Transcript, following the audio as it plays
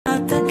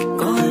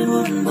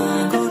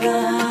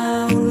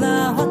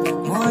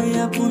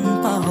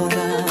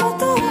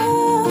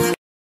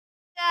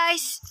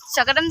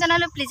স্বাগতম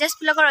জানালো প্লিজাছ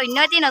ব্লগৰ অন্য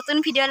এটি নতুন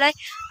ভিডিঅ'লৈ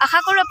আশা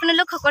কৰো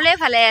আপোনালোক সকলোৱে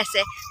ভালে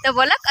আছে তো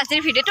বলক আজিৰ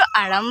ভিডিঅ'টো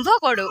আৰম্ভ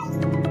কৰো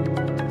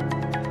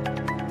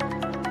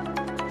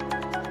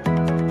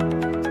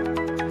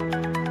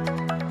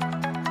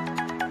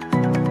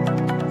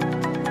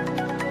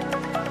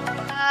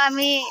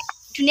আমি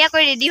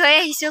ধুনিয়াকৈ ৰেডি হৈ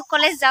আহিছো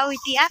কলেজ যাও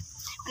এতিয়া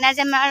মানে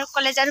আজি আমাৰ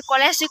কলেজ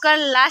উইকৰ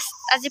লাষ্ট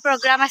আজি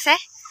প্ৰগ্ৰাম আছে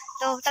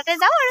তো তাতে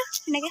যাও আৰু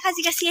এনেকৈ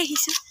সাজি কাছি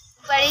আহিছো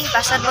বাৰি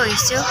বাছত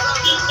বহিছো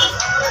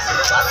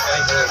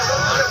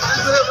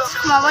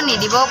সোমাব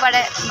নিদিবও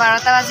পাৰে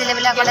 12টা বাজিলে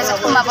বোলে কলেজত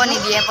সোমাব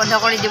নিদিয়ে বন্ধ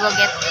কৰি দিব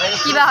গেট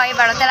কিবা হয়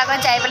 12টাৰ আগত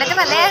যাই পেলাইতো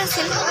ভালে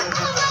আছিল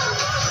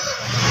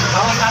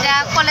এতিয়া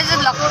কলেজত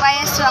লগ পাই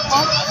আছো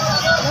আকৌ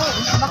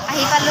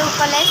আহি পালো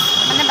কলেজ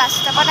মানে বাছ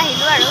ষ্টপত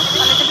আহিলো আৰু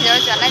কলেজৰ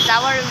ভিতৰত যোৱা নাই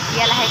যাওঁ আৰু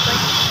এতিয়া লাহেকৈ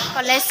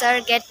কলেজৰ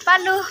গেট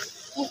পালো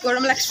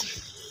গৰম লাগছে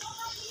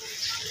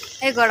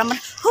এই গৰমত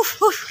হুফ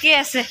হুফ কি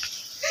আছে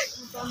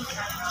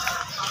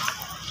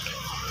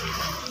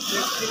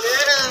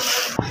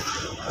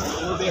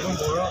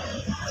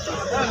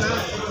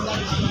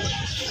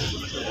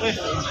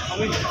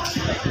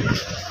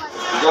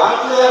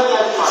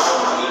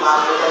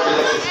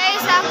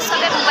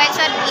সবে মোবাইল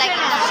চাই লাগি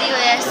বিজি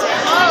হৈ আছে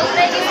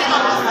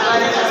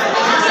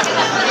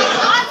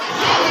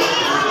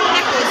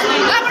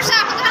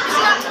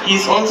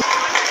He's also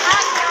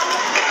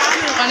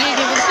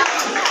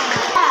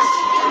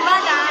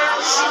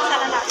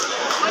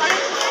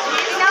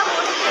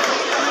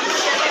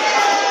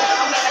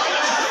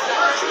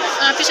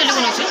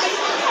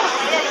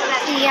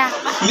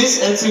Miss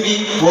LCB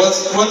was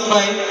won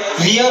by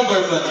Riya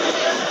Burman.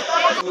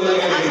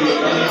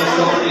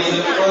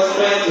 First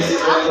prize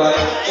is won by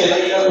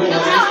Chalika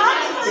Kumari.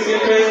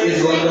 Second prize is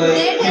won by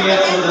Priya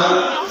Sudha.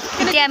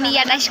 এতিয়া আমি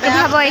ইয়াত আইসক্ৰীম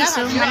খাব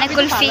আহিছো মানে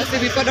কুলফি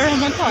বিপদৰ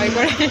সময়ত সহায়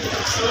কৰে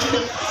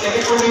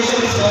Second position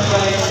is won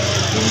by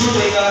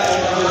Insta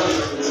and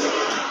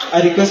I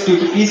request you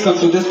to please come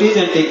to the stage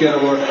and take your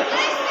award.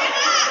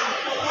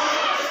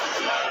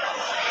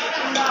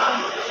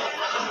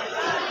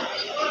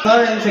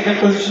 Third and second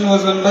position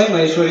was won by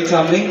Maheshwari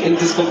Chamling. In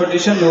this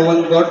competition, no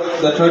one got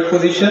the third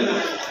position,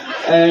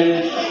 and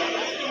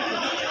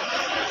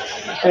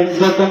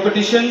the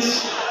competitions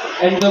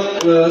and the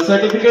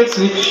certificates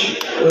which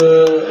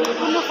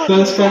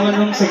Girls Common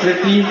Room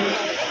Secretary,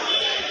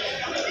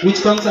 which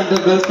comes under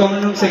Girls Common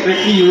Room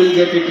Secretary, you will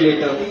get it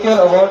later. Take your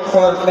award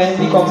for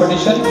Mehndi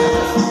competition.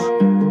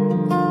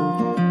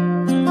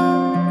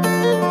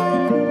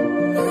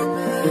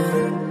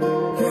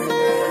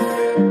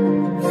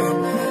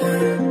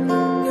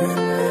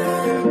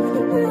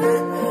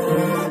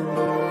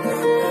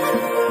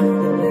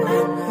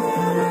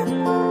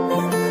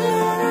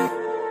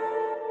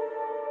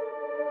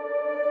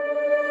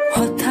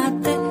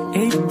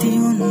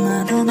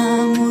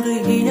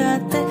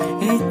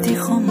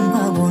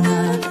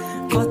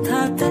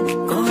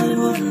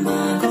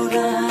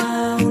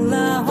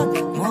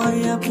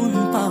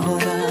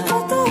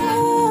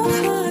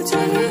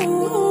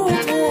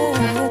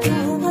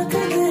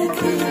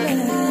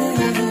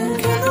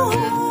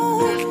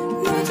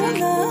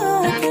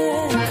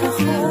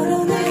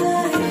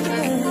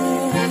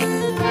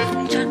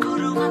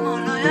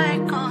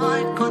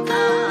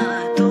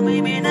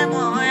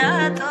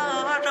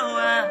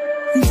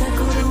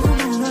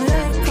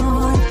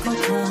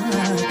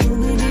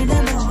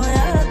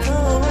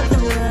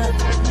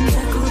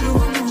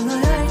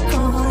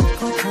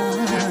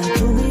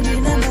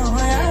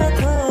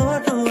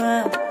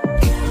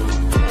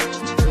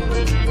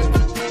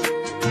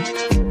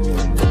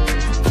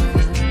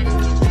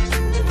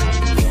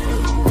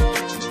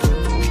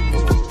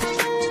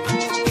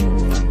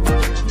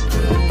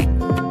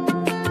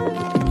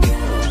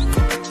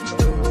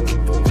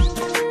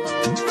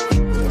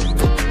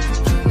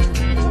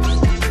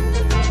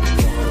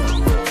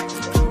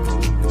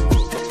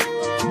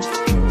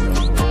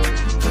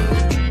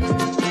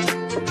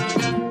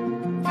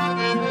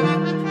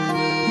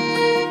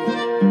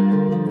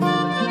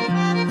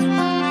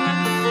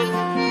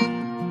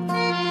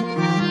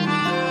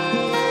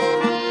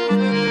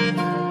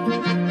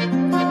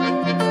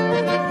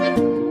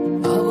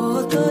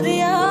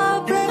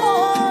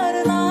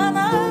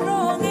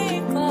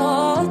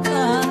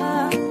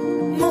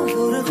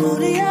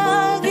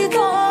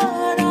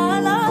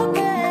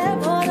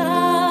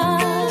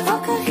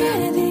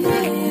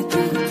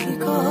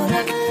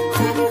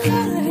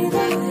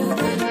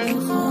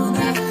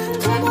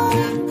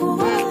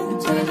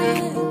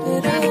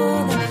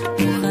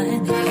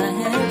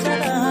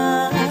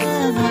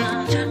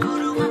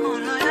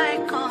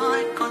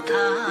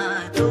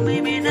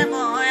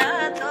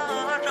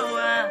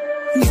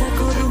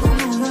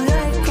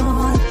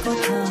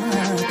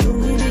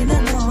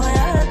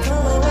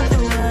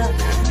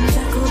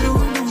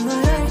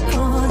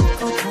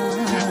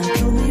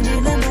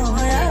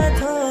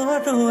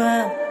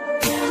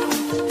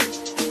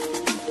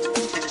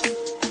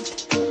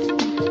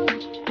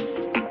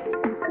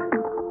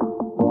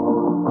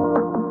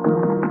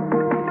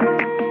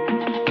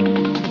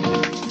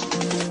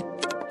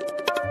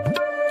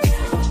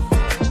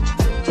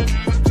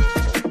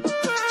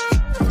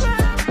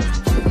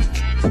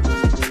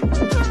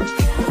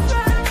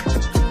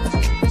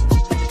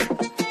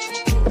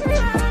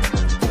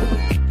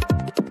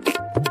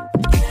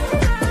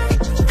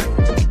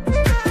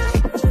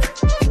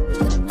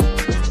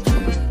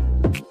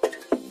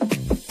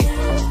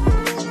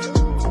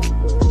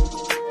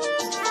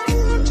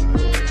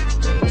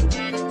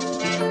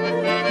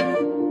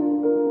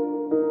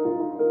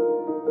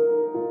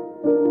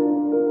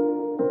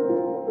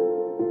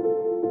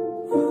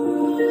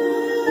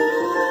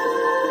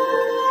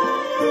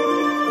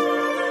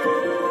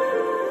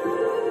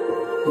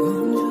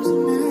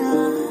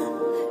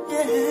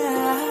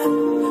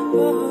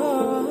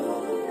 oh, oh.